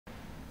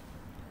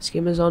This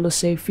game is on the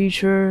save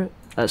feature,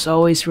 as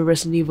always for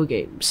Resident Evil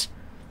games.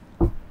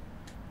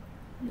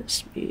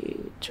 Let me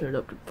turn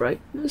up the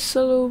brightness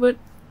a little bit.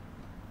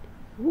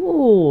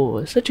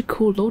 Ooh, such a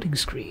cool loading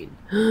screen.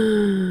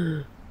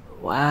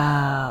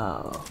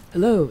 Wow.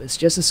 Hello, it's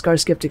just a Scar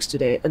Skeptics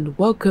today, and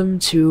welcome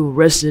to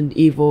Resident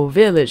Evil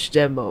Village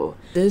demo.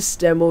 This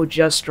demo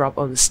just dropped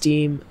on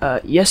Steam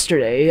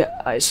yesterday.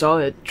 I saw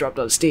it dropped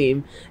on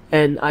Steam,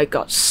 and I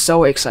got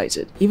so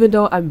excited. Even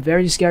though I'm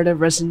very scared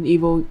of Resident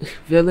Evil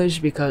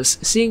Village, because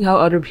seeing how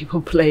other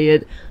people play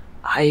it,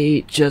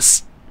 I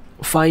just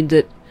find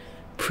it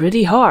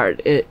pretty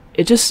hard. It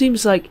just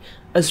seems like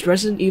as the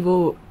Resident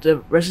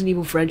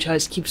Evil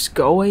franchise keeps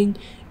going,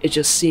 it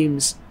just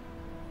seems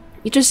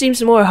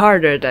more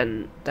harder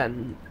than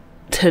the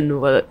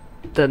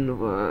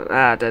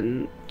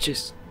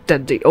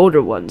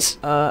older ones.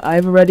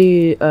 I've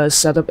already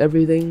set up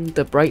everything,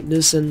 the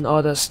brightness and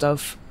all that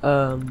stuff.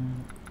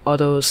 All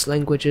those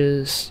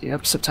languages,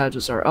 yep,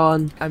 subtitles are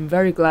on. I'm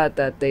very glad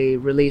that they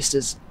released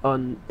this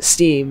on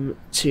Steam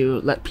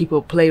to let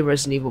people play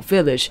Resident Evil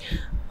Village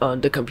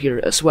on the computer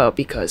as well,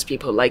 because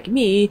people like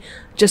me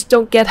just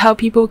don't get how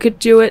people could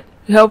do it,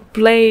 how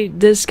play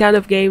this kind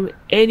of game,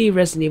 any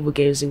Resident Evil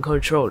games in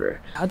controller.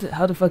 How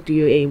the fuck do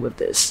you aim with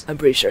this? I'm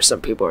pretty sure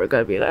some people are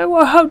gonna be like,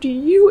 well, how do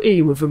you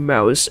aim with a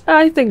mouse?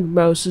 I think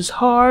mouse is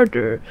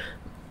harder.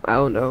 I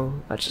don't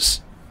know, I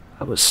just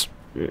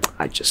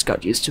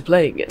got used to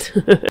playing it.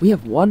 We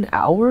have 1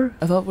 hour?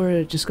 I thought we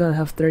were just gonna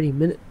have 30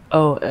 minutes.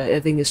 Oh,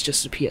 I think it's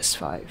just a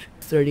PS5.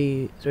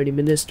 30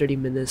 minutes,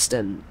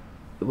 then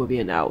it will be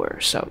an hour,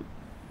 so.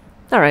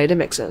 Alright, it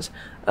makes sense.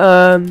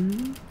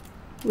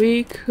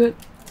 We could,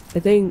 I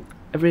think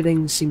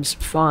everything seems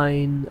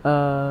fine.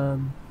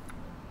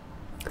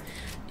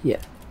 Yeah.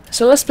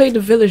 So let's play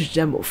the Village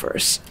demo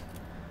first.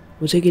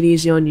 We'll take it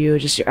easy on you,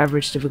 just your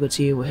average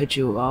difficulty. We'll hit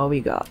you with all we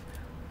got.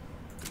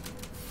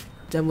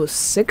 Demo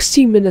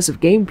 60 minutes of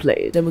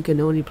gameplay. Demo can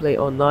only play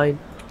online.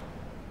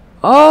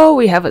 Oh,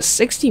 we have a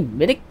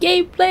 60-minute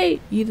gameplay!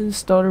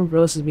 Ethan's daughter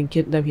Rose has been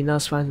kidnapped. He now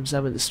finds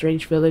himself in the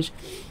strange village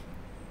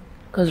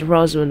because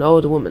Rose is an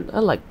old woman. I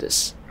like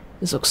this.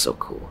 This looks so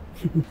cool.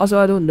 Also,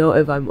 I don't know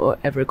if I'm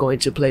ever going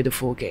to play the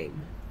full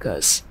game,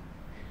 because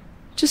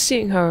just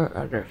seeing how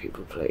other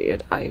people play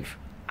it, I'm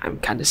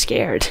kind of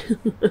scared.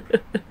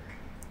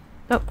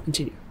 Oh,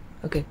 continue.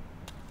 Okay.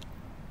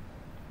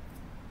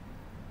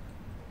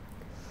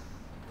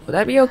 Will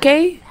that be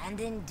okay? And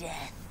in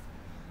death,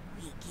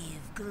 we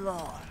give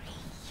glory.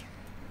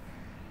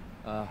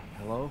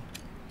 Hello?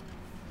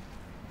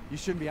 You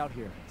shouldn't be out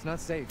here. It's not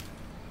safe.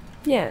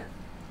 Yeah.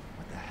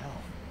 What the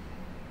hell?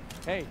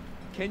 Hey,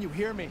 can you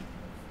hear me?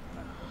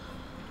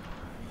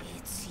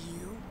 It's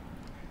you,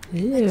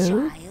 Ew. the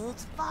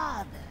child's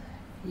father.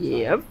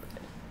 Yep.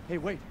 Hey,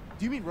 wait.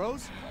 Do you mean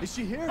Rose? Is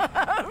she here?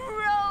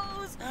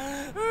 Rose!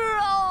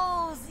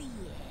 Rose,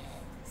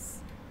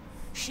 yes.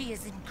 She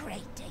is in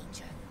great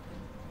danger.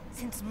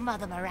 Since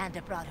Mother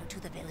Miranda brought her to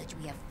the village,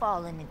 we have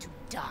fallen into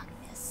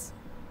darkness.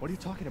 What are you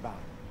talking about?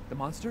 The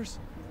monsters?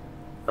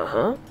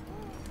 Uh-huh.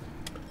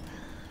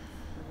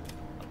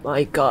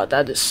 My god,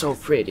 that is so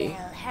pretty.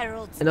 Bell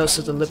heralds And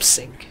also the danger. lip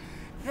sync.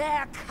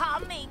 They're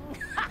coming.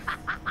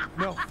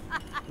 No.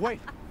 Wait.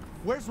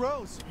 Where's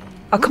Rose?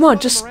 Oh, come on,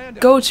 just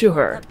go to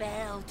her. The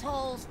bell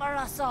tolls for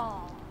us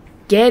all.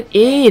 Get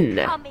in!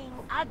 Coming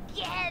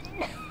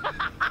again.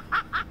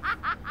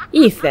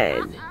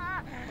 Ethan!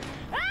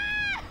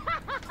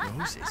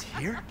 Rose is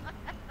here?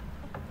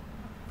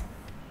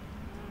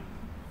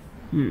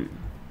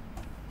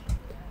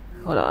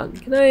 Hold on,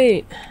 can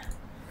I...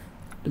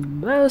 The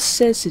mouse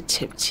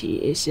sensitivity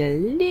is a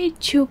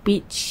little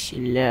bit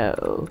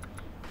low.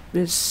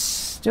 It's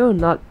still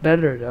not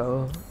better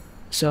though.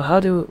 So how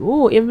do...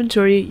 Ooh,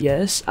 inventory,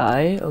 yes,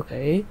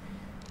 okay.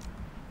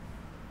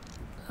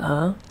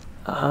 Oh.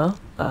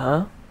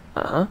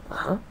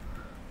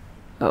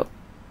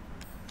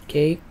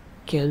 Okay,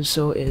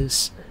 cancel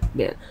is...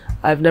 Man,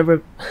 I've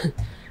never...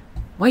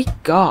 My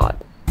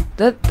god,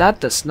 that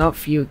does not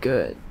feel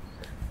good.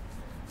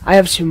 I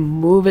have to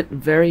move it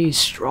very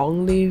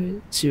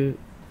strongly to...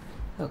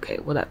 Okay,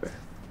 whatever.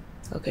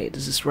 Okay,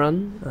 does this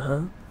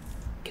run?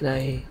 Can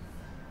I...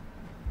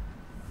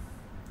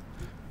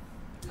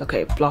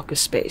 Okay, block a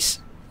space.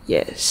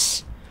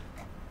 Yes.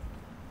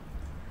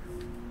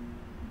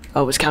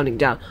 Oh, it's counting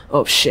down.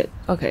 Oh shit.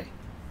 Okay.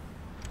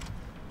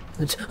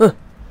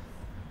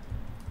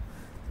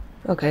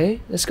 Okay,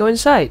 let's go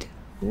inside.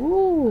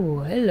 Ooh,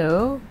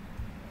 hello.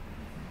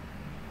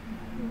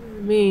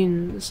 I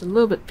mean, it's a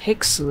little bit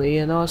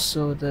pixely, and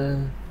also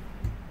the...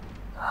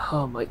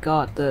 Oh my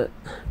god, the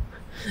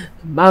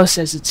mouse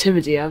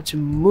sensitivity. I have to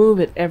move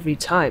it every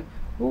time.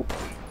 Ooh.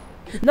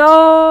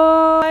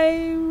 No!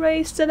 I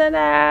wasted an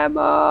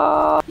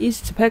ammo!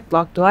 Easy to pick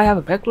lock. Do I have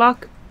a pick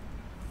lock?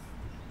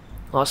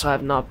 Also, I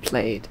have not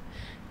played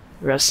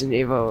Resident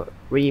Evil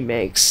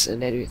remakes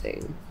and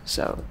everything,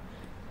 so...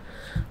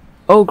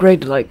 Oh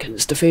great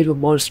Lycans, the fatal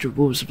monster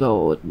wolves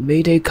blood.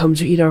 May they come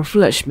to eat our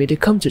flesh, may they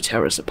come to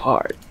tear us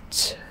apart.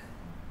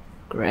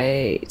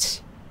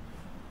 Great.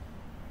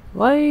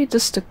 Why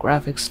does the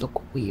graphics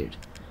look weird?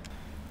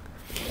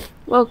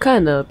 Well,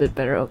 kinda a bit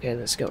better. Okay,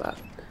 let's go out.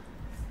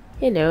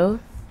 Hello?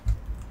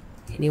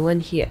 Anyone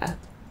here?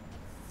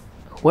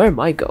 Where am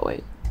I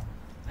going?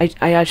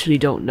 I actually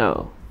don't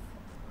know.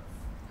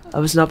 I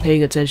was not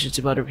paying attention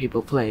to other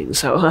people playing,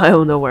 so I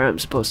don't know where I'm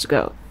supposed to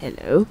go.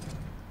 Hello?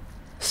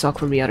 Suck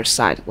from the other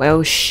side.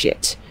 Well,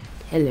 shit.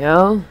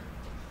 Hello?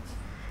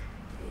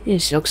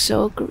 This looks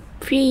so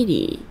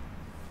pretty.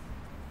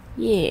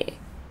 Yeah.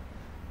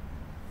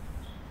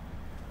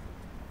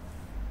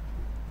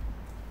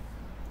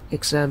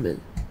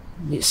 Examine.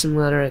 Need some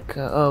leather.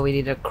 Oh, we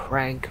need a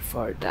crank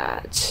for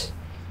that.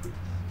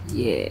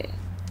 Yeah.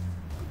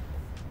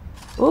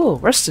 Oh,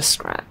 where's the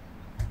scrap?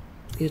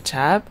 Need a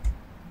tab?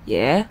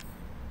 Yeah.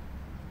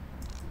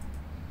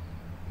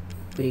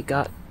 We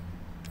got.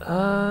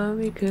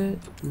 We could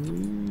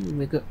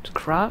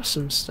craft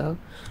some stuff.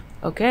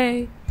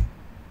 Okay.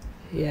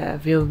 Yeah,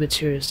 few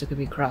materials that could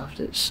be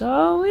crafted.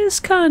 So it's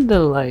kinda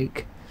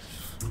like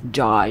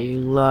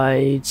Dying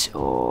Light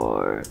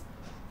or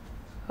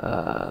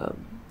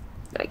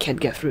I can't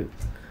get through.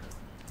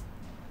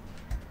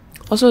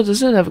 Also,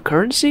 does it have a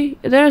currency?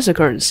 There's a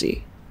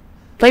currency.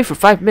 Play for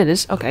 5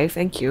 minutes. Okay,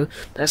 thank you.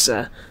 That's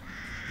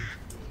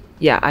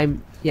yeah,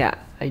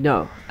 I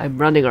know. I'm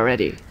running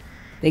already.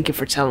 Thank you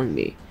for telling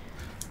me.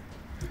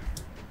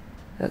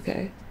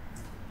 Okay.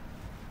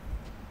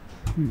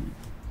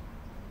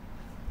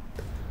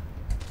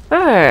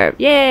 Herb!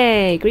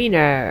 Yay! Green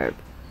herb!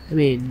 I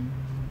mean,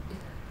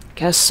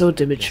 Castle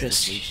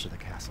Demetrius. To the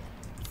castle.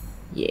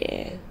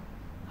 Yeah.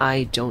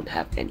 I don't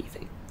have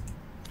anything.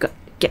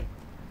 Get.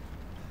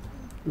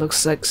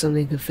 Looks like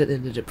something could fit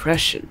in the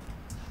depression.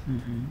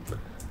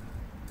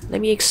 Let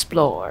me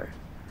explore.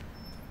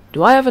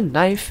 Do I have a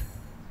knife?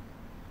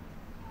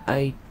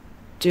 I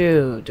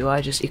do. Do I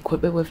just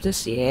equip it with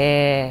this?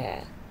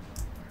 Yeah.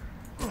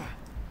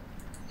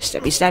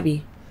 Stabby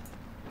stabby.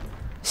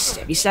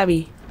 Stabby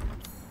stabby.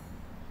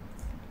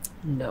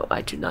 No,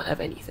 I do not have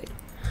anything.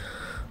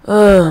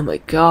 Oh my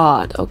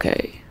god.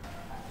 Okay.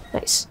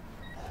 Nice.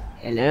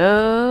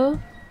 Hello?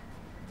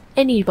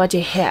 Anybody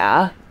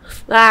here?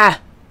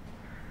 Ah!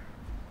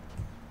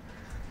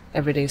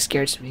 Everything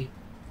scares me.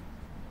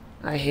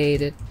 I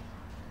hate it.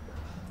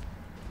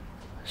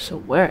 So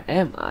where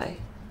am I?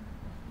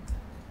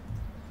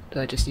 Do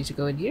I just need to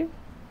go in here?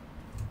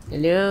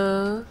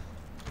 Hello?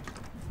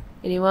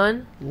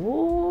 Anyone?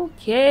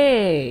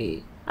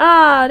 Okay.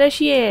 Ah, there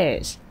she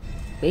is.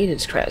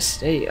 Maiden's Crest.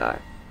 There you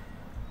are.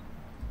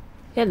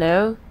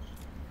 Hello,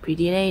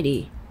 pretty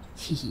lady.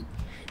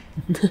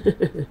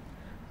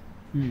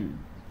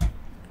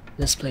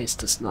 This place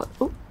does not.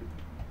 Oh.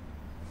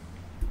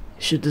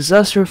 Should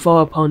disaster fall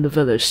upon the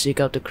village, seek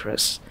out the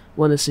crest.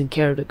 One is in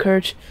care of the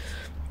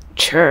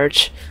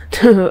church.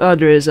 The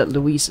other is at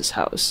Louise's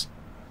house.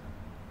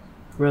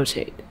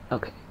 Rotate.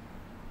 Okay.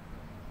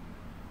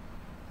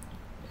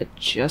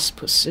 Adjust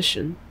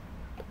position.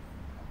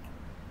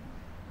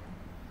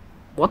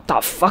 What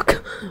the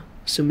fuck?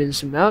 Zoom in,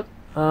 zoom out.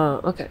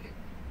 Okay.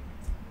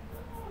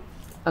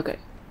 Okay.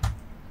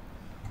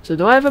 So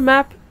do I have a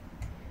map?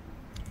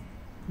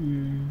 I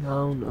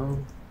don't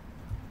know.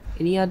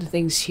 Any other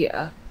things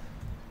here?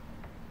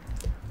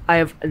 I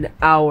have an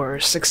hour,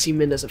 60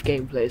 minutes of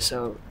gameplay,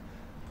 so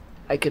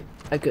I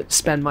could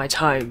spend my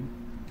time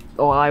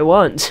all I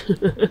want.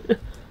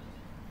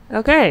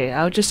 Okay,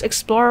 I'll just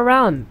explore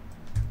around.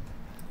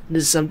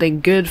 This is something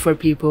good for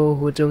people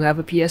who don't have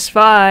a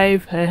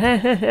PS5.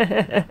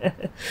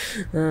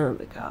 Oh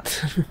my god.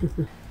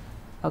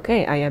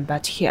 Okay, I am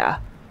back here.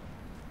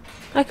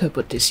 I could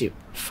put this here.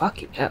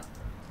 Fucking hell.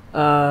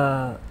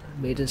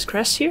 Maiden's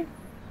Crest here?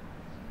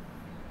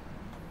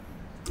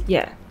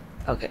 Yeah.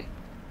 Okay.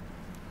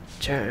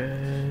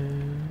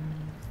 Turn.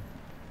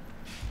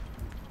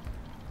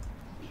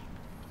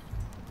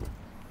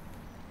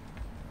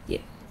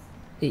 Yeah.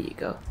 There you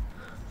go.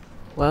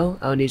 Well,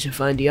 I'll need to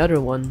find the other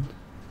one.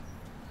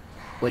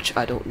 Which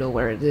I don't know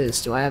where it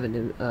is. Do I have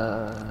an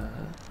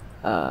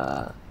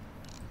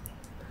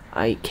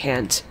I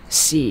can't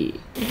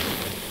see.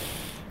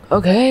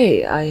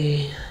 Okay,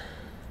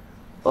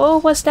 oh,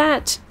 what's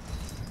that?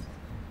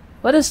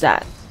 What is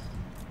that?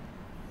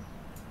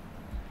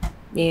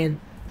 Man.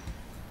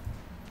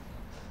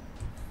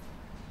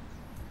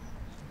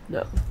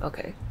 No,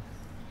 okay.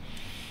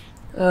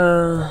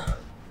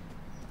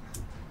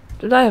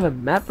 Did I have a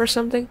map or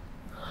something?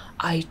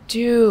 I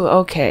do,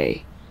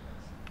 okay.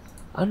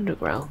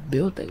 Underground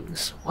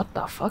buildings. What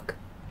the fuck?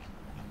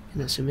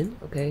 Can I zoom in?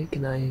 Okay,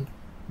 can I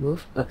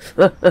move?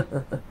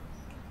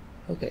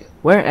 Okay,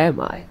 where am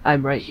I?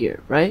 I'm right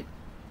here, right?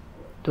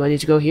 Do I need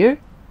to go here?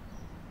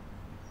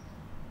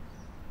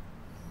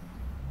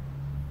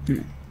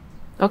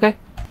 Okay.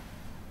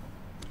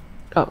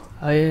 Oh,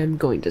 I am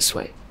going this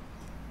way.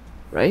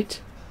 Right?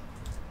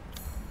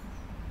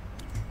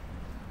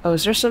 Oh,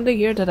 is there something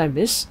here that I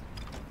missed?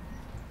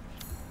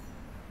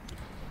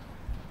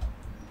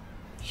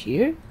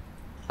 Here?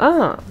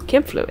 Ah,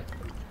 chem fluid.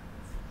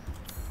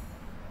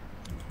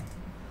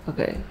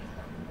 Okay.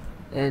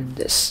 And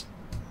this.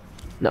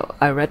 No,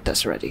 I read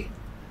this already.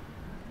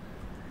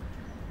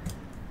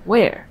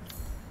 Where?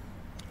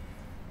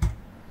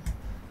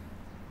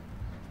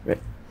 Right.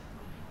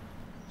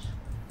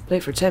 Play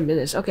for 10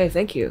 minutes. Okay,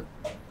 thank you.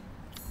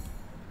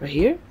 Right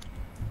here?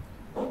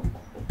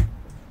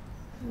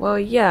 Well,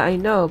 yeah, I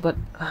know, but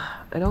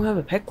I don't have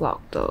a pick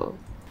lock though.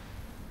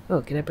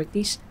 Oh, can I break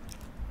these?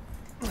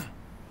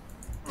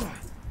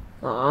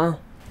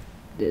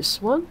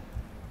 This one?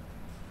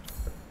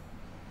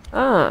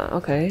 Ah,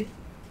 okay.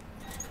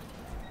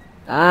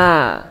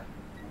 Ah.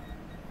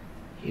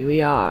 Here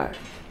we are.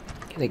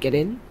 Can I get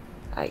in?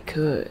 I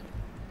could.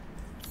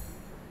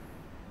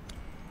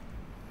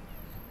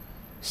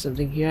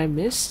 Something here I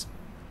missed?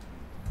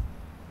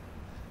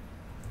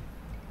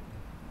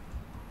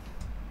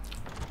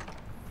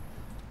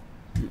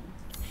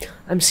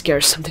 I'm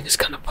scared something is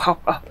gonna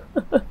pop up.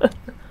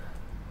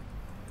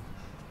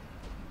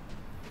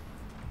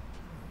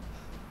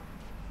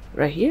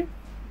 Right here?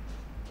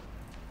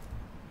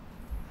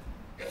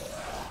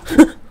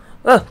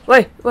 Oh,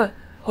 wait, what?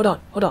 Hold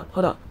on.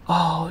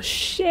 Oh,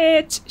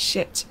 shit.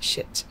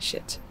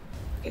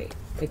 Okay,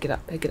 pick it up.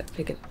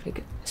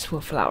 It's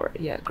for flour.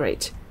 Yeah,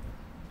 great.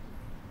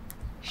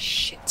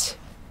 Shit.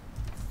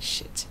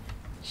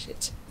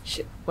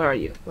 Where are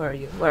you? Are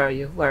you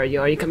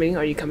coming?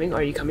 Are you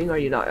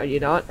not? Are you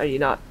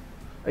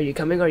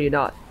coming?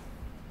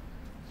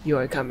 You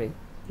are coming.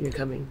 You're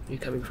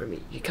coming for me.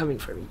 You're coming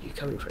for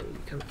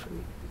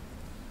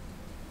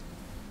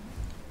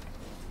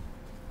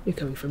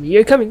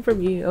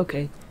me.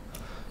 Okay.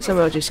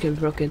 Somehow just came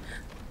broken.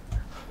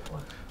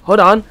 Hold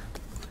on.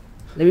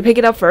 Let me pick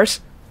it up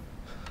first.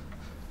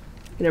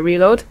 Can I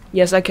reload?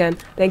 Yes, I can.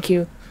 Thank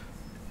you.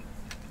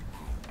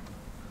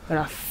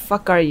 Where the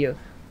fuck are you?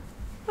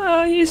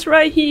 Oh, he's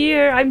right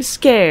here. I'm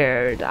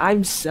scared.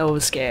 I'm so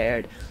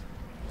scared.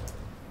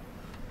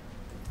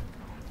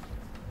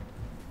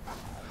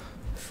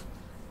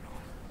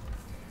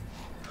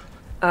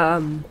 I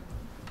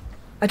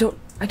don't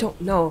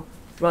know.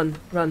 Run.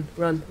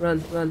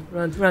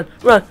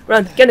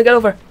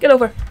 Get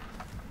over.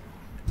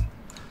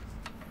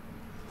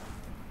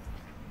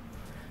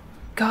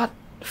 God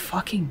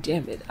fucking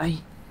damn it.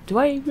 Do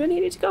I really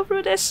need to go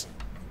through this?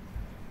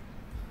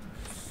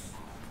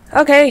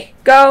 Okay,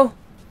 go.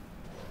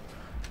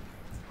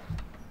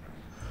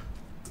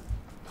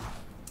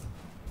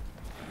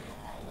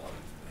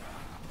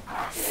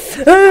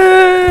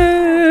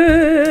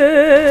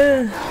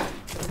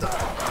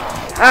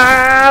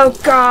 Oh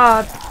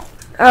god.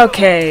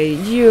 Okay,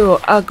 you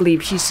ugly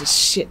piece of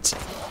shit.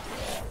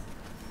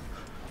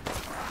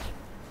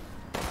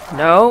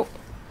 No.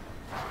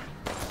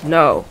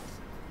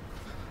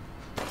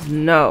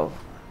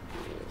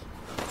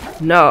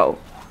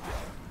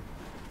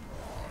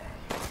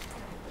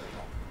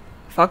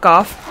 Fuck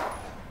off.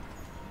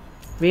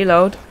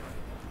 Reload.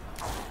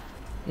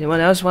 Anyone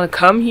else want to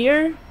come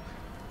here?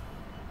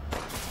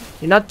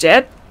 You're not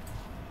dead?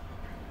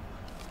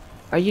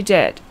 Are you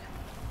dead?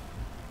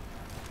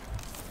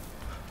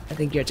 I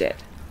think you're dead.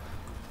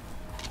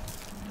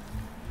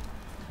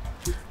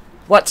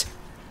 What?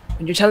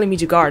 When you're telling me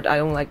to guard, I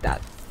don't like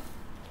that.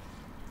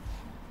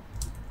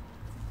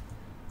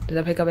 Did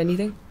I pick up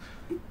anything?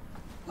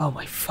 Oh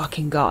my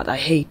fucking god, I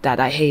hate that.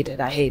 I hate it.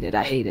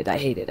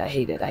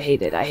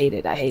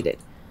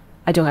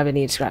 I don't have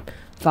any scrap.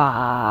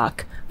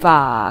 Fuck.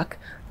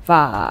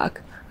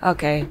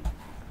 Okay.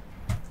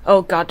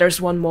 Oh god, there's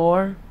one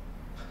more.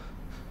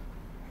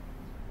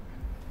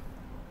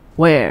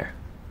 Where?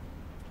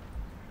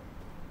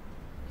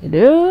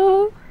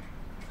 Hello?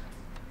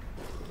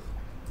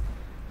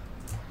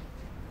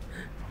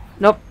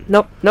 Nope.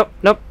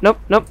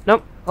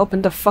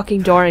 Open the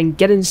fucking door and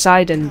get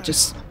inside and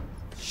just...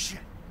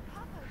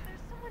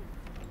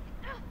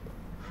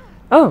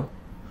 Oh.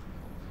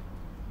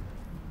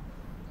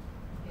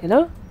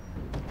 Hello?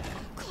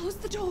 Close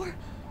the door,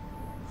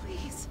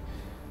 please.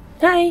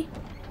 Hi.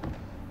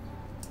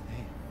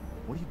 Hey,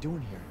 what are you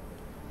doing here?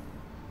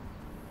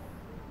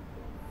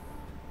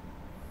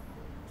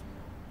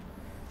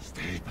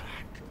 Stay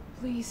back.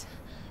 Please,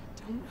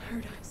 don't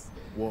hurt us.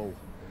 Whoa.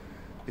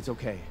 It's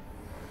okay.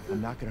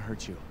 I'm not gonna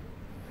hurt you.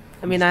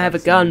 I mean, I have a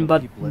gun,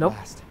 but nope.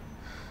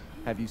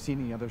 Have you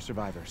seen any other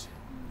survivors?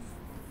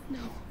 No.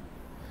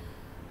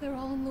 They're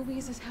all in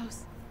Louise's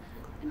house.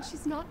 And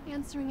she's not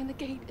answering and the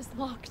gate is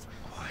locked.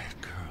 Quiet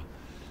girl.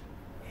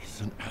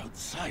 He's an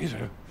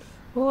outsider.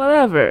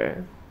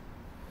 Whatever.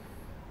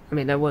 I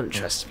mean, I wouldn't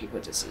trust people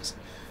with disease.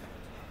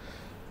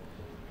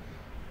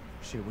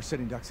 Shit, we're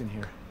sitting ducks in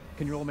here.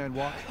 Can your old man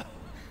walk?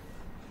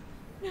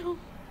 No.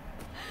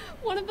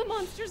 One of the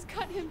monsters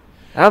cut him.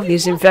 Oh,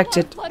 he's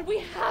infected. Blood. We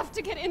have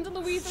to get into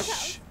Louise's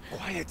house.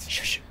 Quiet.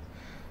 Shh.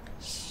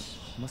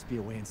 Must be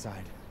a way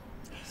inside.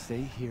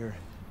 Stay here.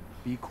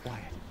 Be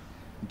quiet.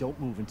 Don't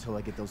move until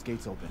I get those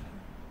gates open.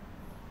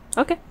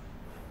 Okay.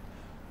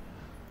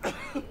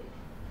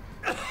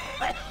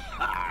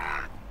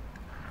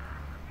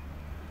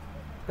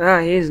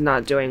 He's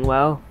not doing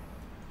well.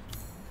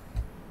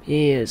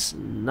 He is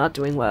not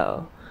doing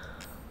well.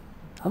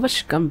 How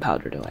much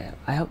gunpowder do I have?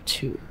 I have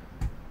 2.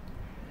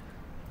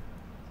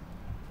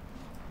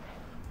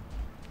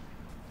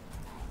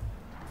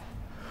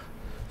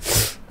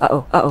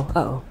 Uh-oh, uh-oh,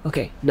 uh-oh.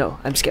 Okay, no,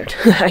 I'm scared.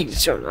 I'm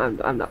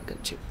not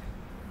going to.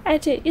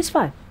 It's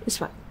fine, it's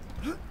fine.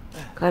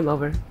 Climb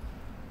over.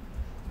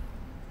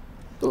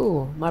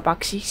 Ooh, my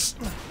boxies.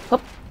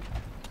 Hop.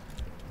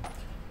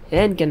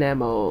 Handgun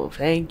ammo,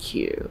 thank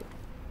you.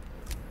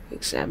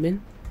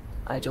 Examine.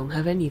 I don't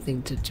have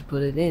anything to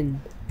put it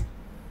in.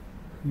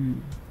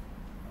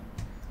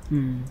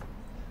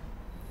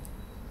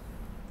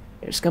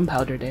 There's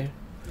gunpowder there.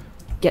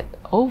 Get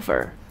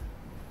over.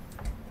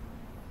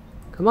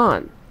 Come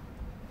on.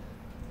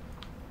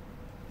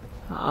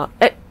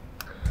 Hey.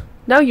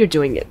 Now you're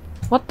doing it.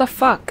 What the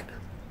fuck?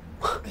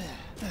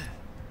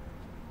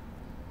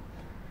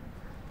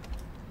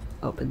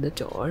 Open the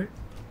door.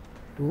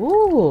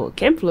 Ooh,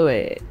 chem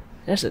fluid.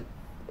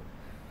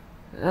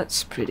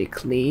 That's pretty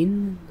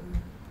clean.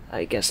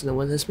 I guess no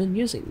one has been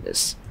using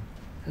this.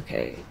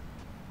 Okay.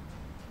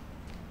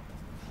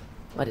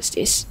 What is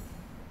this?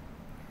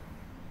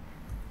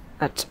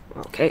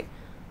 Okay.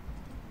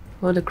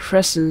 Well, the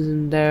crescents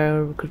in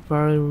there, we could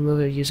probably remove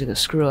it using a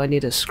screw. I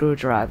need a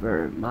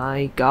screwdriver.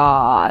 My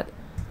god.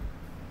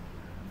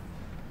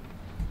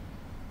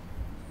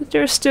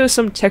 There's still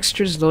some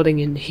textures loading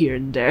in here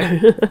and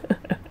there.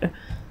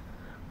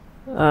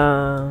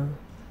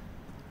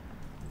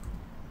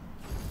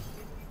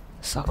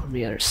 Sock from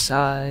the other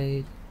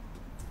side.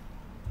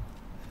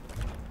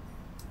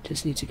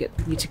 Just need to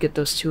get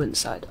those two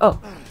inside. Oh,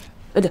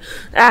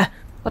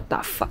 what the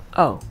fuck?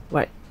 Oh,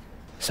 wait.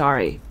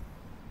 Sorry.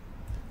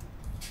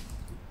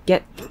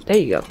 There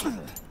you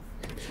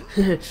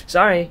go.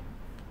 Sorry.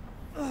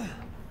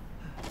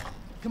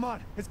 Come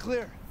on, it's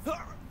clear.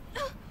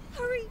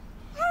 Hurry!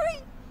 Hurry!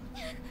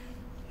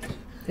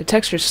 The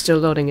texture's still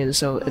loading in,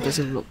 so it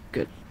doesn't look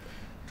good.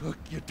 Took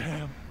your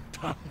damn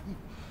time.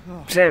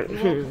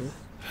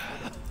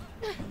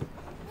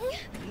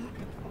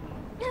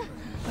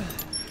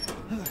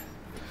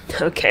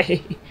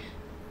 Okay.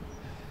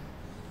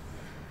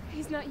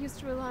 He's not used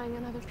to relying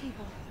on other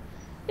people.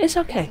 It's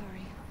okay. Sorry.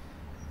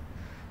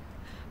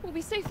 We'll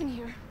be safe in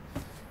here,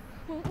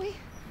 won't we?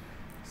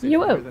 Safer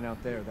will. here than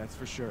out there, that's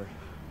for sure.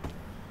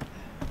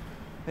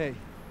 Hey,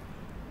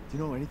 do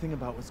you know anything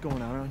about what's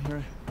going on around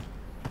here?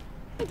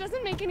 It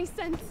doesn't make any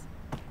sense.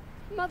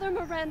 Mother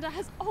Miranda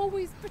has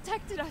always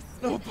protected us.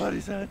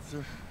 Nobody's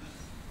answer.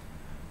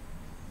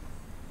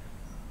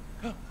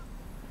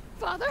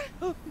 Father?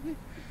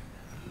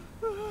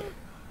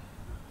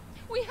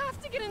 We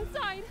have to get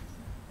inside.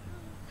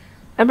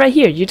 I'm right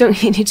here. You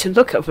don't need to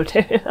look over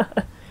there.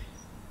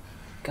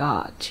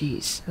 God,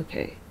 jeez.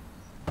 Okay.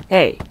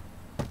 Hey,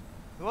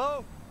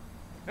 Hello?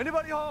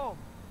 Anybody home?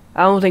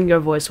 I don't think your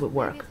voice would Maybe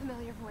a work.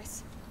 familiar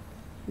voice.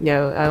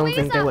 No, I don't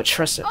think they Louisa! would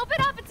trust it.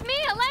 Open up! It's me,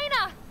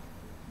 Elena!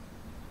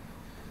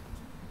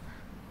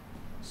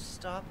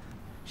 Stop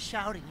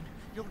shouting.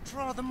 You'll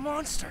draw the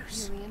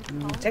monsters. Julian,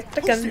 calm Take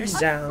the down. gun this?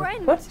 down.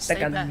 friend. Put the Stay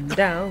gun back.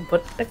 down.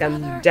 Put the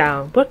gun Father.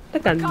 down. Put the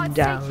gun God's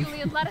down. sake,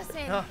 Julian, let us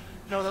in.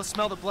 No, they'll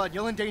smell the blood.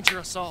 You'll endanger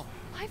us all.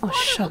 My Oh, father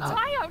shut will up.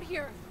 die out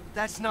here.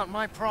 That's not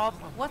my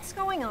problem. What's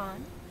going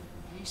on?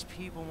 These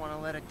people want to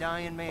let a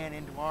dying man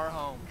into our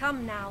home.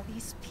 Come now,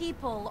 these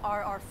people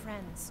are our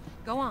friends.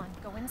 Go on,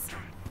 go inside.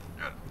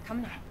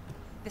 Come now,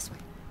 this way.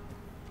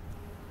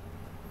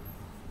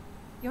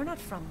 You're not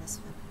from this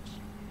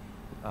village.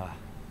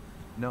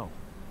 No.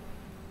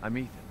 I'm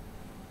Ethan.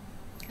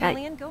 Hey.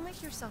 Alien, go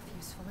make yourself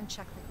useful and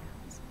check the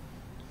grounds.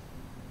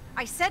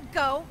 I said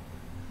go!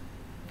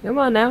 Come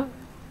on now.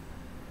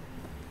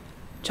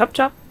 Chop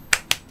chop.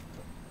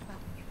 Well,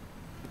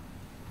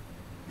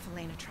 if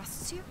Elena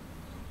trusts you,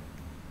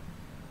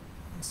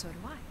 and so do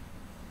I.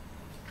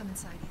 Come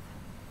inside, Ethan.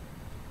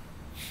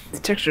 The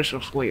texture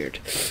looks weird.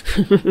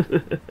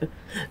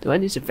 Do I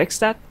need to fix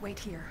that? Wait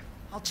here.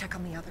 I'll check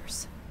on the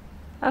others.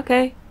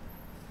 Okay.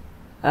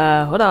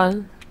 Hold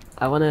on.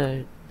 I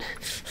wanna.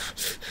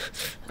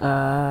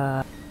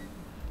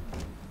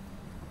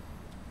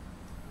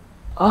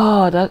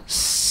 Oh, that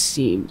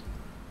seemed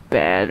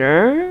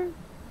better.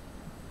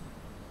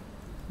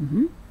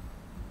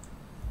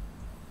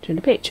 Turn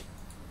the page.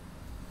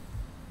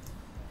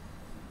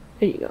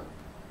 There you go.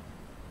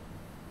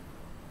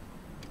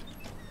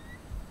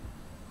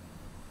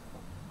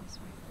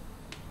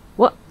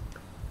 What?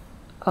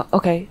 Oh,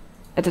 okay.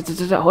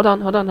 Hold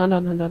on.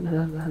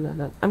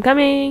 I'm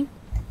coming.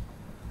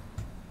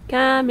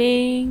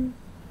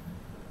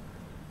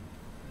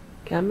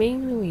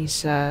 Coming,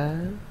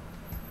 Louisa.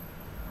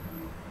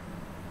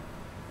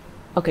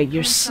 Okay,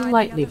 you're Come inside, the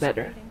slightly others are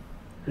better.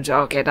 waiting.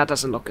 Okay, that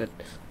doesn't look good.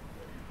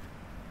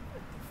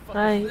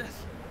 Hi.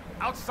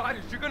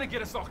 Outsiders, you're gonna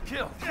get us all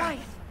killed. Quiet,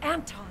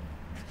 Anton.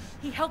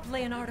 He helped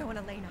Leonardo and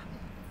Elena.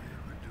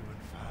 We're doing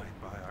fine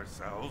by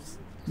ourselves.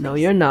 No,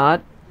 you're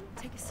not.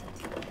 Take a seat.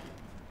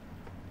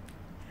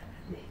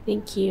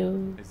 Thank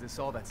you. Is this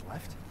all that's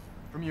left?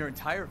 From your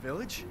entire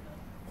village?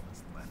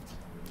 What's left?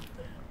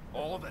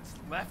 All that's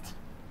left?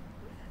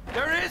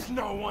 There is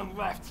no one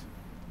left!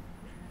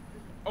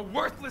 A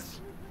worthless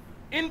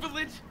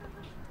invalid?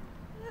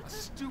 A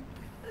stupid,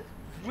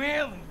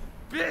 wailing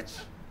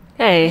bitch!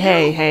 Hey.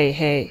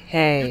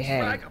 You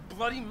drag a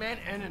bloody man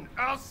and an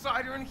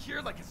outsider in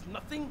here like it's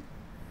nothing?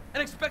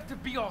 And expect to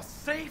be all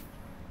safe?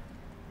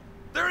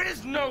 There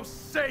is no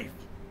safe!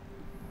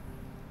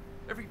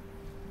 Every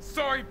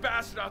sorry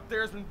bastard out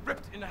there has been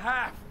ripped in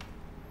half.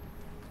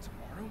 But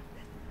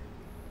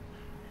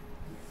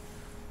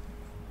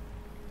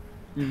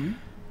tomorrow?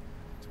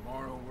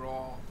 Tomorrow we'll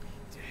all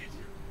be dead.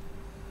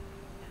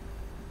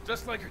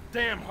 Just like her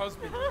damn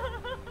husband.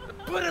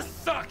 Put a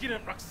sock in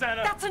it,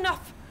 Roxana! That's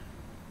enough!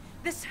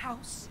 This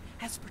house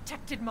has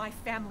protected my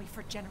family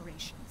for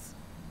generations.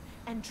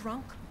 And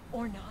drunk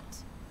or not,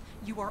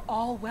 you are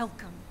all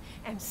welcome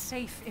and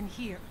safe in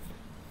here.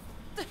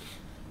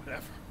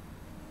 Whatever.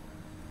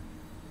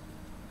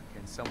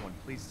 Can someone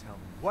please tell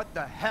me what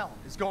the hell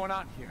is going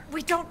on here?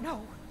 We don't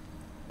know.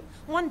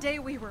 One day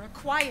we were a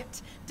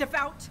quiet,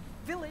 devout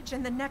village,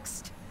 and the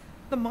next,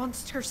 the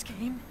monsters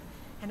came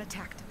and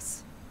attacked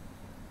us.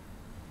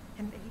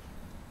 And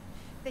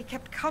they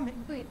kept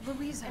coming. Wait,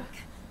 Louisa,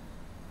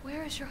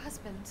 where is your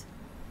husband?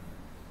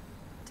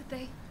 Did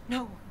they?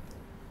 No.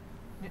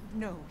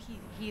 No,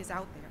 he is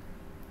out there.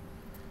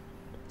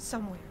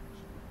 Somewhere.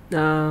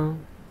 No,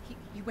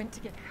 He went to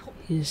get help.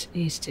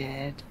 he's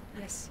dead.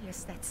 Yes,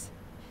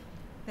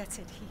 that's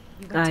it.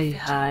 He went I to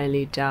fetch help.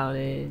 highly doubt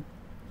it.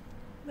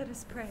 Let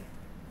us pray.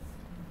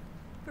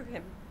 For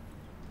him.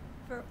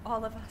 For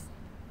all of us.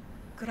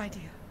 Good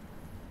idea.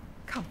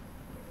 Come.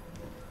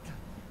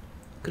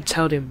 Could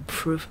tell they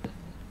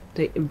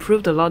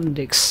improved a lot in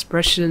the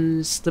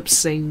expressions, lip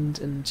synced,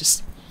 and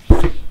just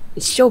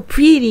it's so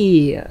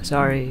pretty.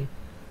 Sorry.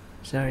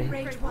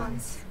 Great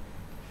ones,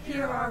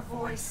 hear our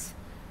voice.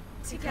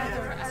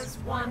 Together as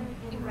one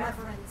in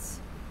reverence,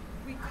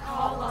 we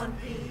call on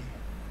thee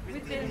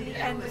within the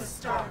endless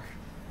dark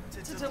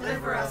to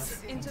deliver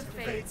us into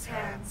fate's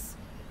hands.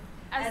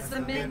 As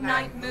the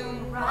midnight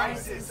moon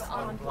rises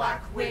on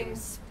black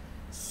wings,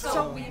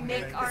 so we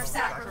make our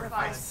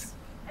sacrifice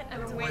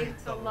and await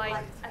the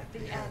light at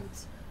the end.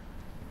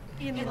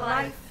 In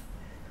life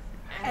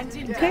and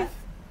in death,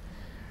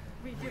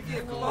 we give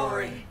you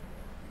glory,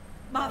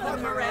 Mother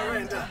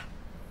Miranda.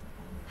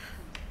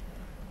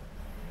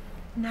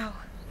 Now,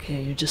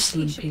 Okay, you're just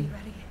he should be sleeping.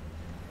 ready.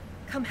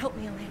 Come help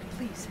me, Elena,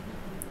 please.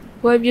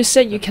 Well, you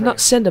said you cannot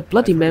send a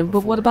bloody man,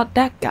 but what about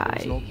that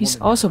guy? He's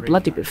also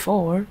bloody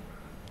before.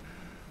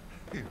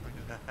 You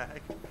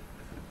nag.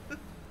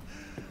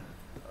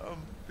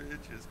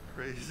 Bitch is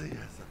crazy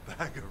as a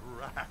bag of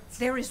rats.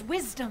 There is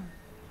wisdom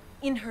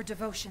in her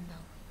devotion,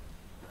 though.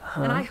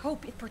 And I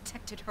hope it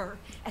protected her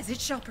as it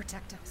shall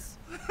protect us.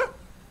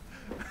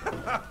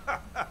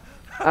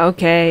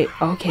 Okay,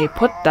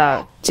 put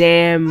the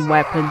damn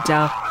weapon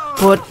down.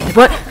 What?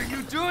 What are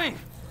you doing?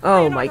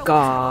 Oh my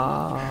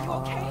god.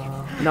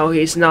 No,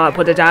 he's not.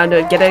 Put it down.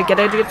 Get it.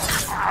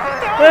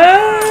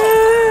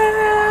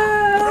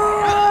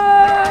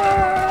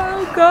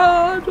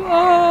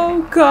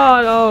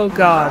 Oh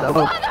god.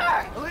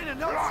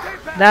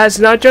 That's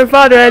not your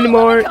father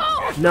anymore.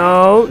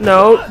 No.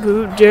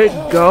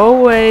 Go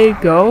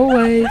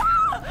away.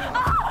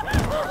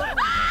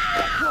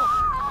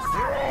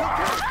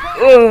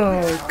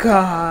 Oh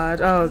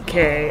god.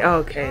 Okay.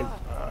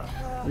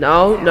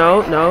 No.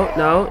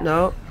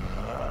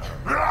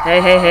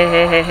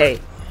 Hey.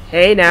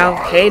 Hey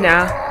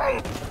now.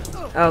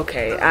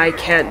 Okay, I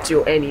can't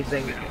do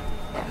anything.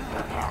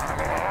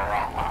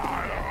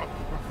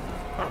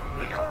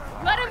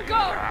 Let him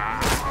go!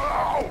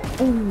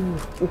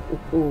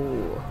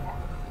 Ooh.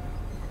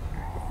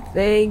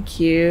 Thank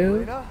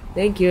you,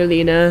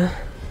 Lena.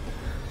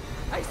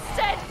 I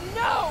said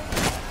no!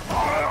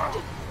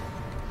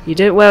 You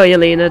did well,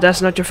 Yelena.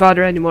 That's not your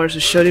father anymore, so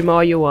shoot him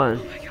all you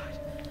want. Oh my god.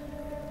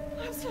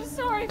 I'm so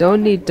sorry.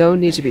 Don't need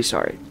to be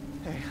sorry.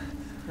 Hey,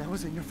 that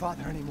wasn't your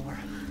father anymore.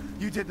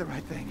 You did the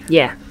right thing.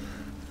 Yeah.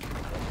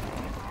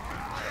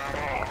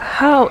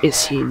 How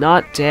is he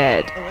not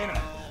dead?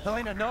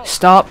 Elena, no.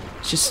 Stop.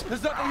 Just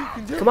There's nothing you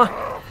can do. come on.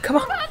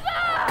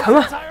 The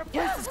entire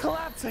place is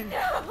collapsing.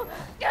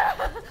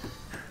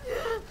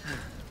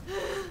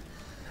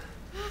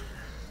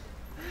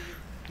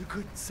 You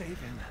couldn't save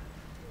him.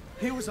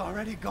 He was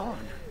already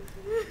gone.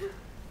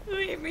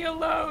 Leave me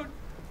alone.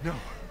 No,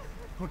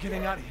 we're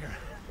getting out of here.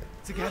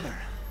 Together.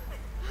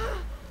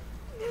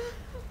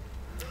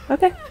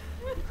 Okay.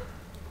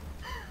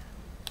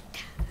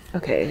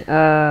 Okay,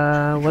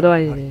 what do I...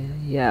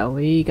 Yeah,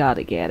 we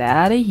gotta get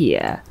out of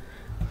here.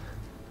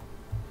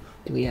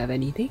 Do we have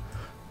anything?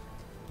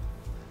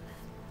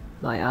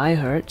 My eye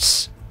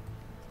hurts.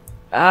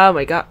 Oh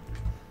my god.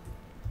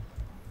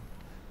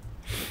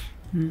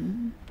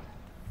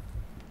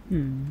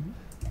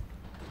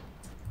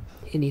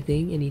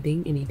 Anything?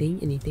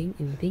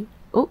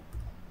 Oh!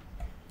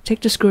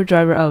 Take the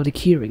screwdriver out of the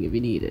keyring if you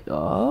need it.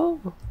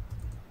 Oh!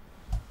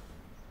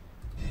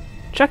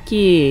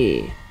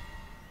 Chucky!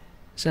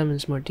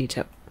 Summons more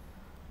detail.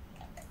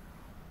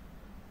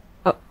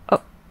 Oh.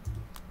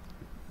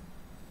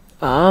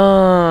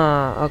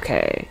 Ah,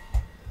 okay.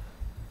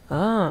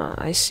 Ah,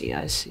 I see.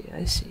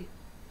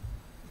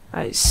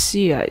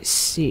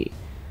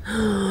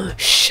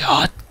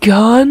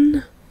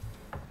 Shotgun?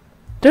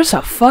 There's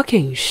a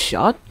fucking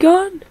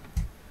shotgun?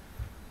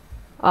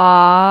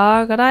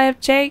 Ah, could I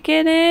have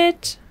taken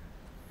it?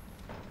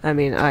 I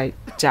mean, I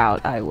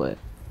doubt I would.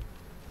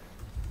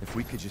 If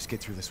we could just get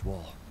through this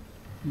wall.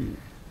 I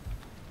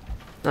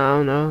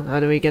don't know. How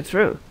do we get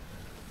through?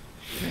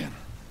 Damn,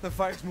 the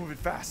fire's moving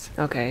fast.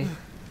 Okay.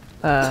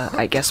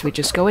 I guess we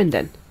just go in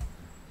then.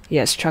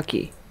 Yes,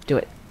 Chucky. Do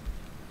it.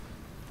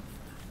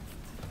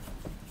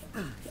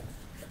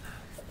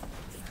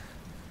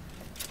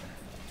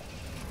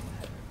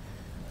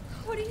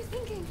 What are you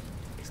thinking?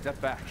 Step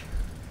back.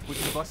 We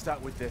can bust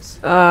out with this.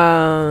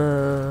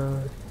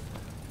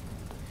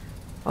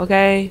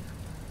 Okay.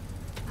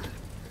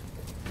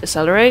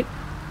 Accelerate.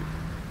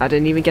 I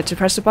didn't even get to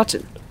press the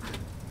button.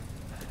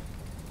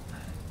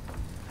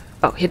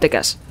 Oh, hit the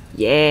gas.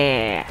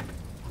 Yeah.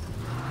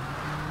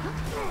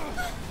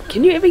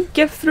 Can you even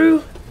get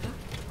through?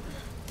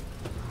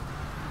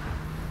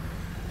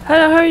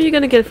 How are you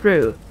gonna get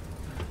through?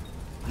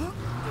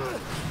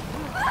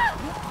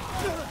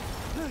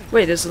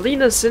 Wait, is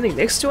Lena sitting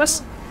next to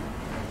us?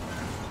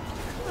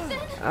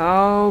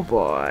 Oh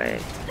boy.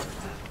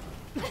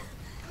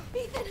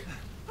 Ethan,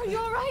 are you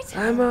alright?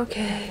 I'm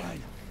okay.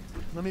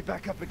 Let me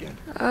back up again.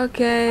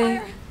 Okay.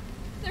 Fire.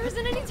 There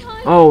isn't any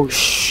time. Oh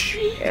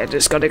shit,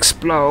 it's gonna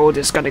explode,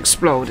 it's gonna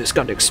explode, it's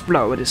gonna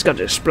explode, it's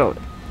gonna explode.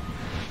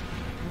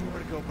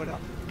 Nowhere to go but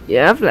up.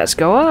 Yep, let's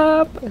go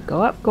up.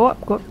 Go up, go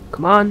up, go up.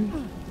 Come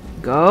on.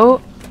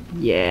 Go.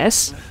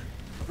 Yes.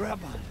 Grab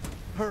on.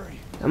 Hurry.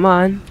 Come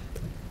on.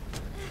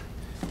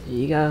 Here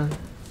you go.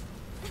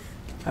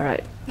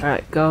 Alright,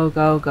 alright, go,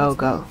 go, go,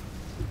 go.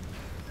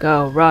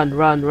 Go, run,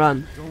 run,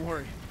 run. Don't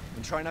worry.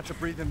 And try not to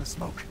breathe in the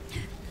smoke.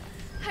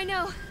 I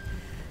know.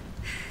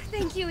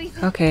 Thank you,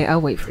 Ethan. Okay,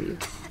 I'll wait for you.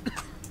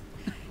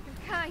 You're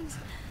kind.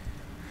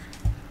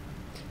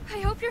 I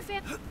hope your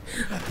fan.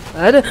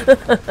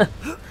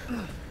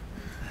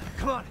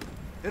 Come on.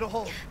 It'll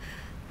hold.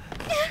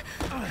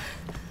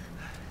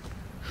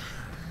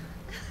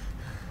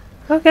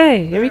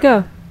 Okay, here we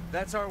go.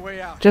 That's our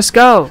way out. Just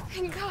go.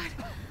 Thank God.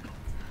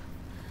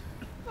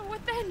 But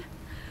what then?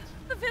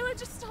 The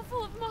village is still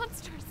full of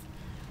monsters.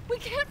 We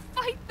can't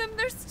fight them.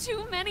 There's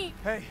too many.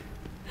 Hey.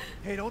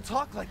 Hey, don't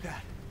talk like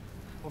that.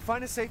 We'll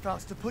find a safe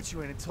house to put you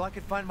in until I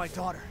can find my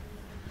daughter.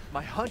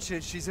 My hunch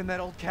is she's in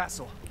that old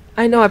castle.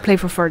 I know I played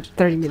for 30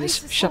 The minutes.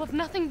 place is Shut full of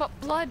nothing but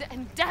blood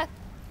and death.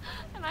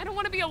 And I don't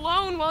want to be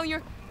alone while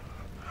you're...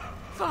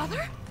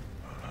 Father?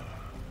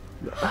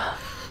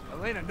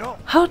 Elena, no.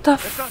 How the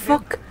That's not him.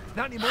 fuck?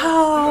 Not anymore.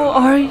 How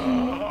are you?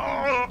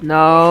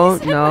 No,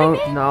 no,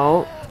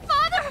 no.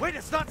 Father! Wait,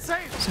 it's not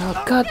safe. So,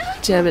 god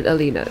damn it,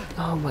 Alina.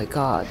 Oh my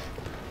god.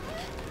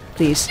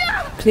 Please,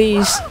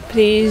 please,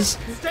 please,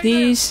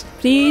 please,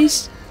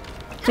 please,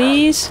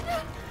 please,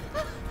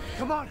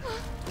 Come on.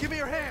 Give me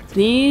your hand.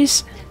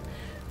 please.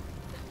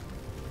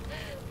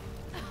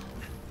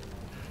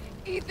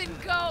 Ethan,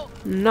 go!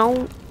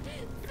 No.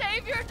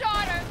 Save your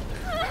daughter!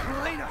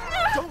 Elena,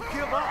 don't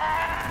give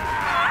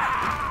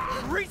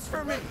up. Reach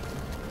for me.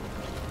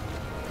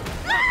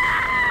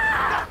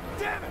 God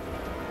damn it.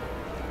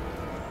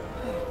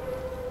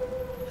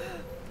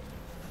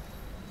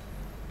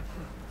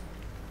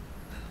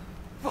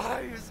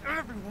 Why is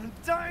everyone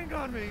dying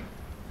on me?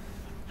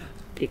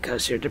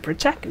 Because you're the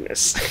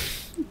protagonist.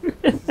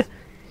 This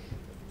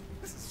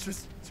is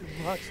just too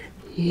much.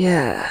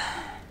 Yeah.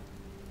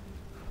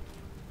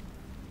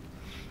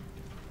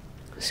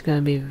 It's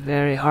gonna be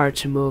very hard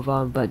to move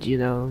on, but you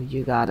know,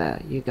 you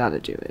gotta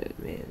do it,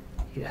 man.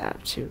 You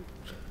have to.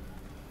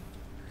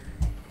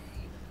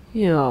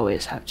 You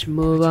always have to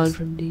move on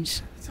from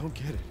these. I don't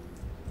get it.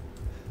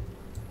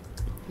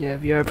 Yeah,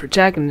 if you're a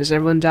protagonist,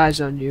 everyone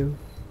dies on you.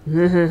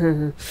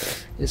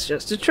 It's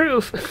just the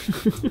truth.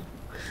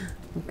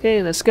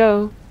 Okay, let's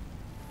go.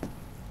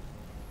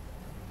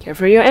 Care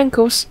for your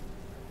ankles.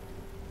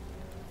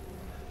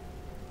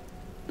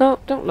 No,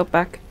 don't look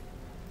back.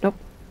 Nope.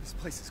 This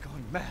place is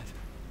going mad.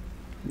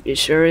 It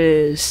sure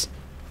is.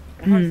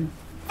 Why the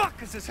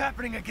fuck is this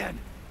happening again?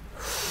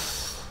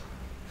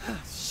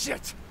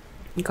 Shit.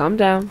 Calm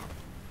down.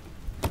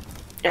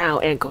 Ow,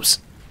 ankles.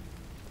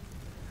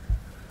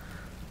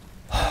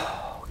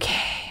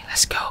 Okay,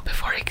 let's go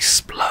before it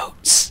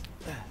explodes.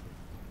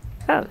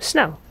 Oh,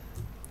 snow.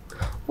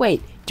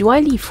 Wait, do I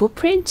leave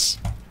footprints?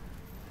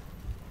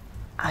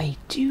 I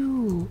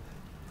do.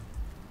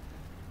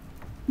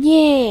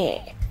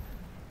 Yeah.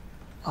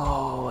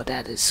 Oh,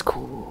 that is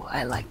cool.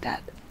 I like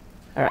that.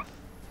 Alright.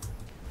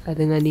 I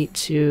think I need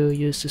to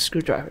use the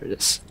screwdriver for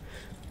this.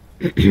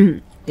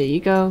 There you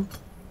go.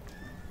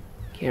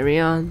 Carry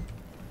on.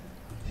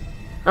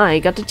 I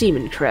got the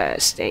demon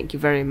crest. Thank you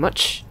very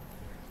much.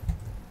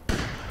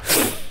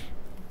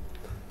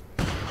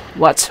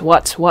 What?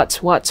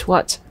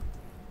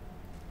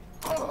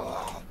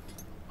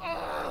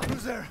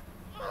 Who's there?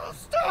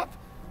 Stop!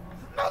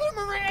 Mother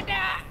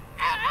Miranda!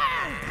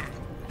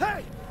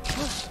 Hey!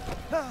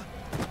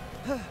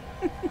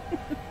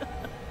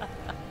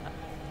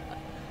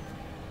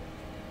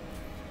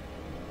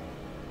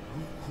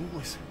 Who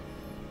was...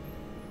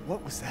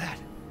 What was that?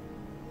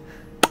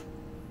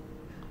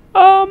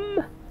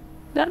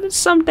 That is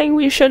something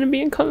we shouldn't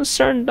be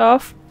concerned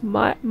of.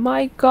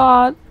 My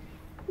god.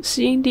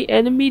 Seeing the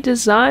enemy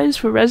designs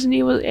for Resident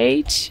Evil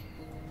 8,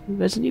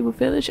 Resident Evil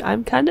Village,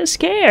 I'm kinda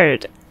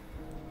scared.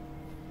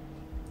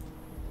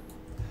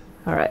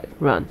 Alright,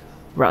 run.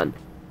 Run.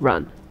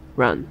 Run.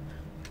 Run.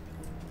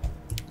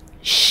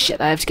 Shit,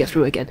 I have to get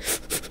through again.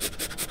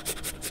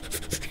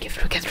 Get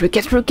through, get through,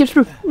 get through, get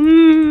through! I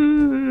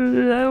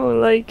don't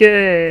like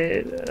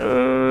it.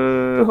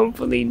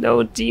 Hopefully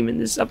no demon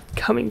is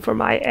upcoming for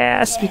my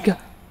ass because...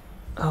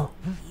 Oh,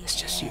 it's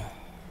just you.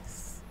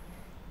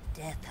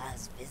 Death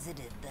has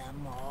visited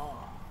them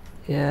all.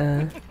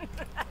 Yeah.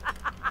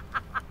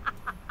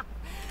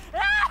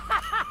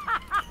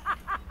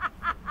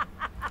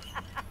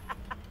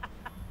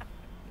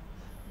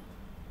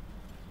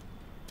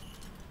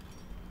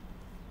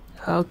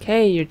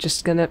 Okay, you're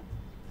just gonna...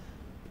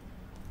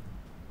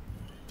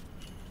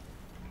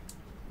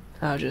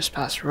 I'll just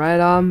pass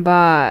right on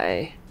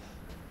by.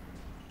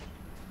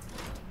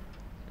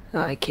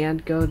 I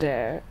can't go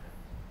there.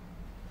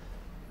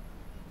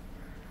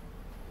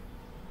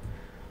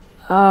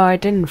 Oh, I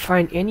didn't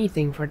find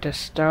anything for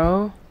this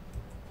though.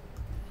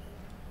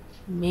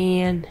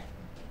 Man.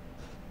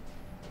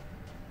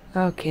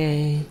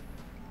 Okay.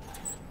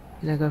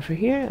 Can I go for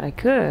here? I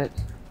could.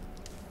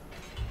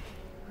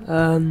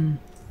 How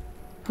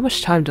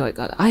much time do I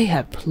got? I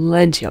have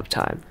plenty of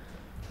time.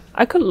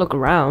 I could look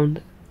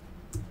around.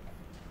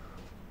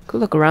 Could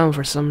look around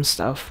for some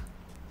stuff.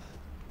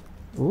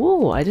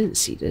 Ooh, I didn't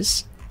see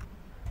this.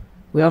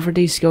 We offer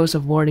these ghosts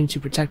of warning to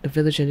protect the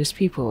village and its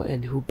people,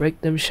 and who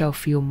break them shall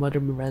feel Mother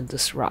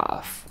Miranda's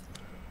wrath.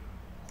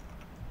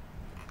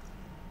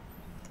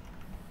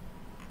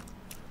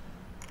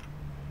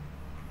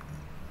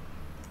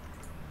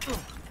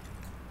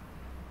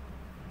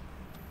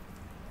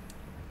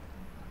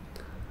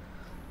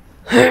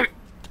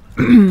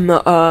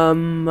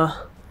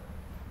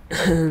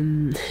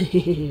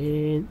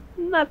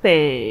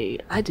 Nothing.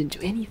 I didn't do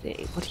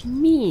anything. What do you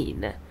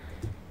mean?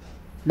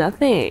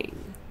 Nothing.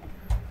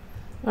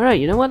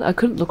 Alright, you know what? I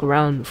could look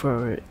around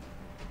to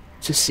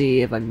see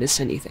if I miss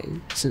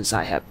anything, since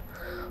I have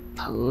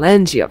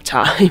plenty of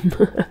time.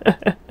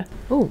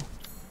 Oh.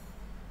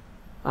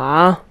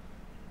 Hold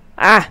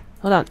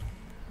on.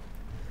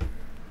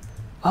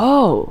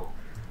 Oh.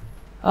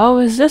 Oh,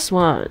 is this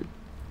one?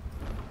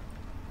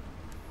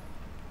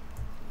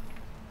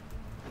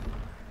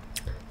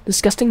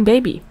 Disgusting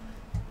baby.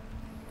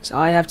 That's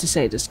all I have to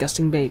say,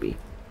 disgusting baby.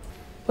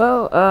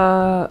 Well,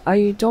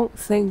 I don't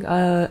think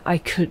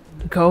I could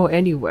go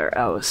anywhere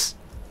else,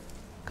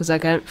 cause I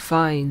can't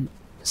find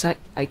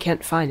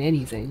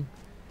anything,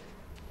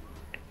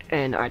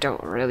 and I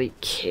don't really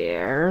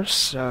care.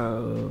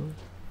 So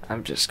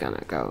I'm just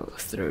gonna go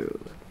through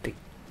the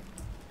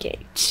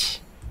gate.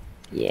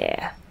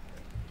 Yeah.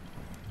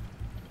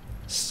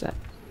 Is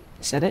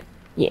that it?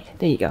 Yeah.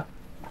 There you go.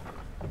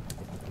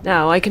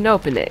 Now I can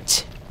open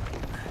it.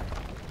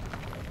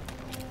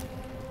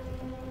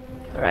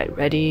 Alright,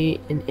 ready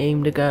and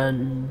aim the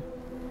gun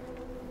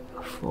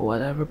for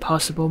whatever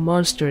possible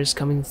monster is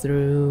coming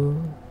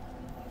through.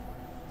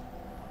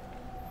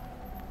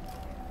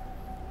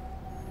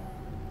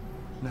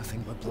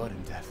 Nothing but blood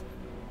and death.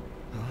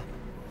 Huh?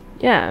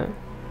 Yeah.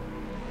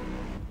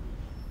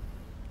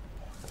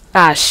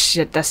 Ah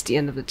shit, that's the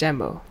end of the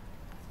demo.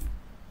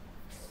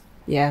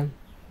 Yeah.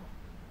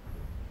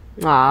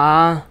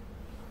 Ah,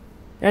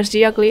 there's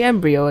the ugly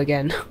embryo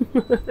again.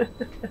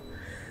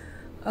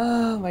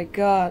 Oh my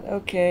god,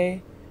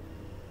 okay.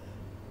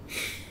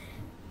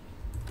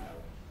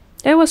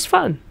 It was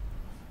fun.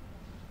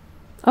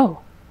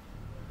 Oh.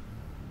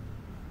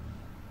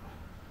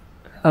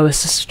 Oh,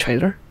 is this a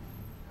trailer?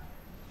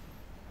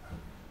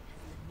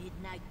 The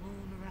midnight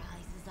moon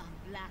rises on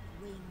black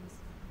wings.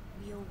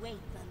 We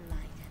await the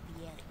light at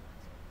the end.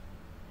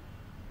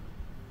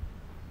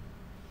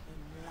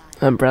 In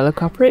life, Umbrella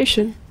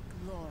Corporation.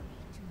 glory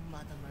to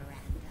Mother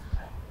Miranda.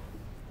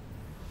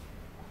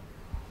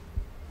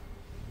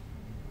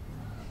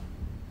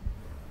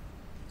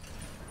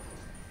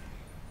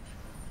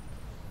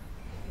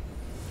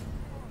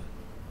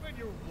 When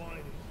you're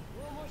whining,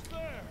 we're almost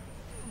there.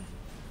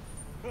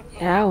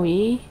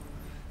 Owie.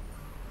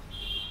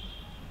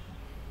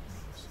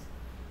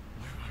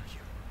 Where are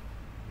you?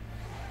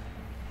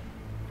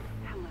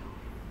 Hello.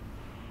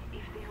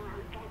 If there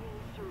are any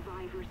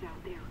survivors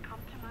out there, come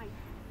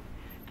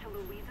to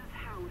Louisa's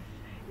house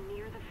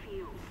near the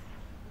fields.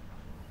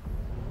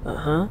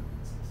 Uh-huh.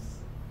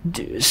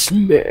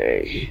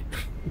 Dismay.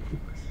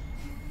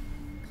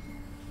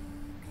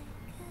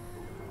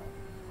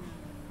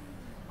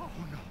 Oh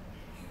no.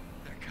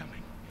 They're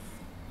coming.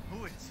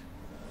 Who is?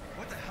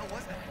 What the hell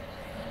was that?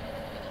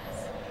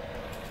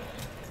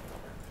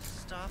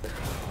 Stop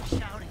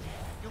shouting.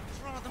 You'll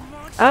draw the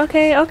monster.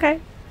 Okay, okay.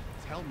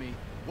 Tell me,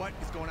 what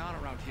is going on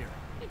around here?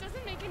 It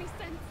doesn't make any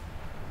sense.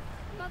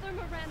 Mother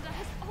Miranda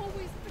has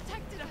always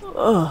protected us.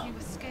 Ugh. You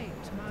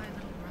escaped my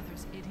little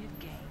brother's idiot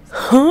games.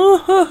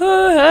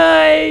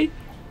 Hi.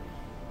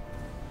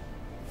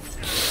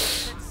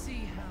 Let's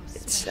see how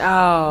It's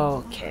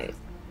special okay.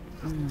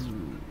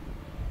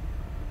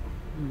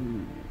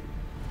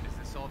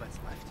 that's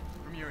left?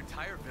 From your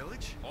entire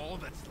village? All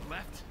that's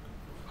left?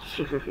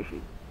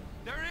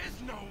 There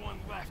is no one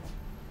left.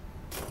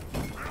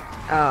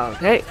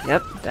 Okay,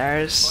 yep, Bust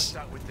there's...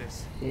 out with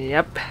this.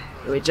 Yep,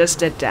 we just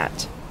did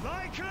that.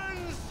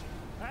 Lycans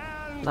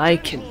and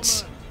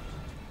Lycans. gentlemen,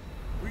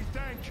 we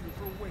thank you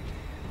for waiting.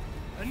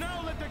 And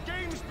now let the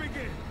games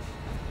begin.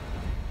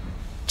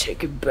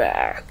 Take it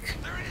back.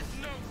 There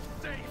is no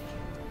safe.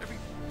 Every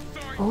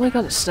sorry Oh, I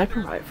got a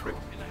sniper rifle. in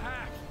a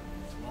hack.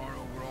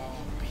 Tomorrow we'll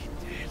all be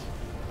dead.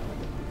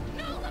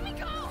 No, let me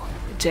go!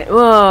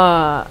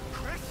 Whoa.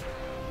 Chris?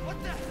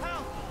 What the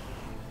hell?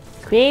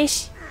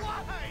 Chris?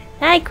 Why?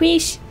 Hi,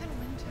 Chris.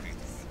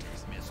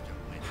 Mr.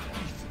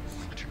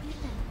 Winter.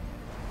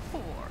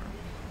 Poor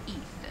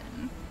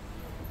Ethan.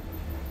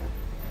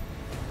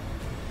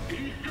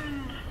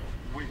 Ethan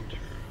Winters.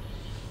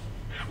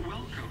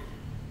 Welcome.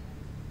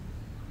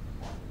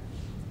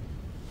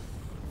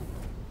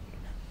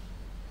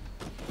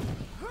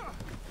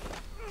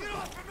 Get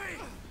off of me!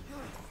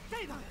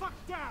 Stay the fuck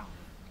down!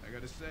 I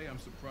gotta say, I'm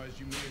surprised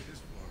you made it this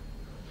far.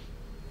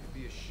 It'd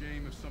be a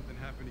shame if something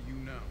happened to you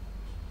now.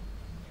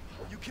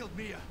 You killed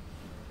Mia.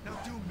 Now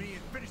do me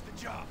and finish the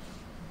job.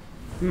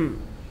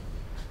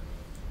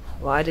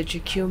 Why did you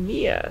kill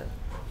Mia?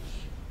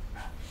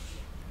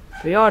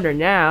 Pre-order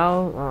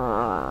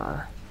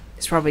now.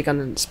 It's probably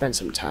gonna spend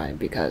some time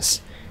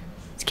because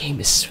this game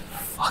is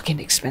fucking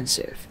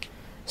expensive.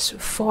 So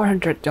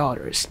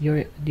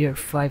 $400, near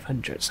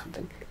 500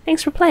 something.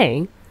 Thanks for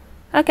playing.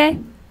 Okay.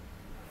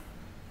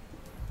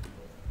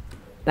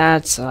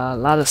 That's a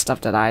lot of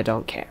stuff that I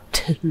don't care.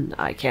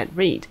 I can't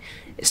read.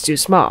 It's too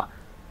small.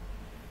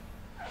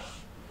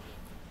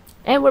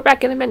 And we're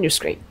back in the menu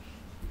screen.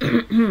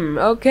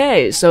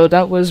 Okay, so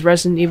that was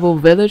Resident Evil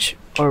Village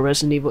or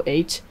Resident Evil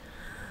 8.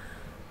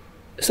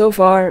 So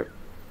far,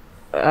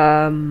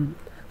 I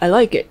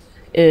like it.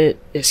 It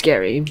is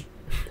scary,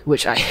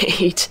 which I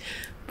hate,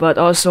 but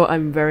also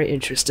I'm very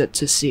interested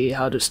to see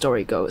how the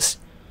story goes.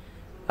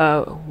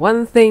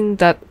 One thing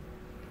that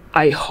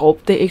I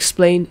hope they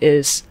explain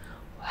is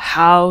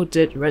how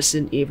did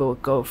Resident Evil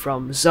go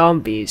from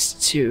zombies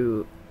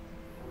to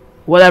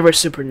whatever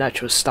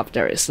supernatural stuff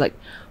there is. Like,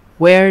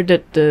 where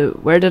did the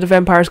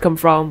vampires come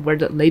from? Where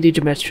did Lady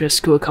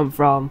Dimitrescu come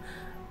from?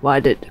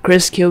 Why did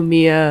Chris kill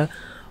Mia?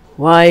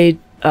 Why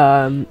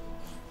oh,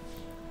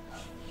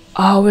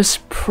 it's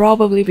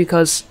probably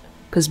because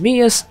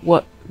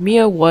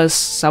Mia was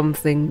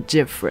something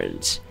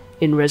different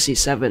in Resi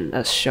 7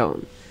 as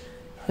shown.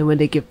 And when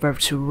they give birth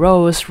to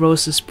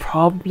Rose is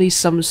probably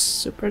some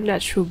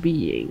supernatural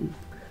being.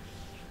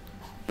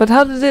 But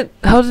how did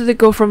it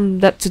go from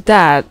that to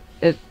that?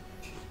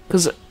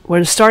 Because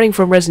when starting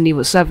from Resident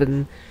Evil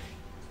 7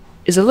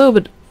 is a little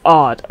bit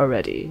odd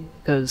already,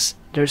 because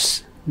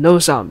there's no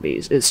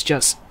zombies, it's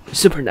just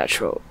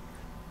supernatural.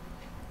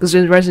 Because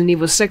in Resident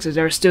Evil 6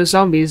 there are still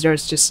zombies,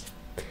 there's just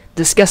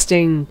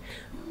disgusting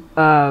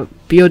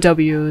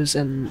BOWs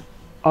and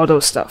all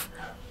those stuff.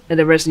 And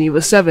then Resident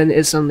Evil 7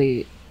 is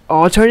suddenly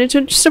all turned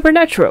into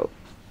supernatural,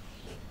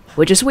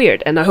 which is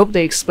weird, and I hope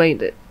they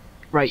explained it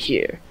right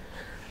here.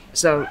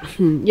 So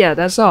yeah,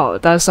 that's all.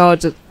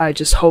 I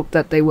just hope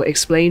that they will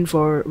explain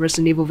for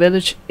Resident Evil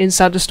Village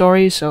inside the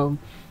story. So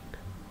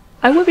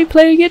I will be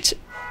playing it,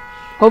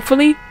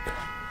 hopefully,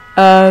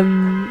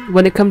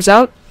 when it comes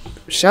out.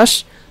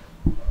 Shush.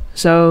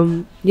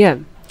 So yeah,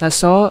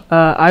 that's all.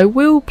 I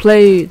will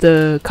play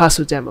the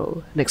castle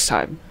demo next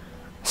time.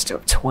 Still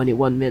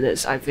 21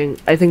 minutes. I think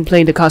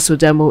playing the castle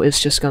demo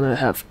is just gonna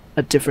have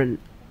a different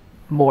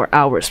more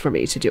hours for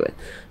me to do it.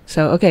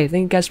 So okay,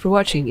 thank you guys for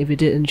watching. If you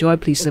did enjoy,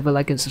 please leave a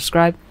like and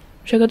subscribe.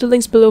 Check out the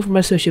links below for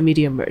my social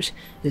media merch.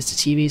 This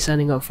is the TV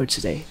signing off for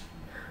today.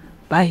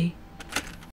 Bye.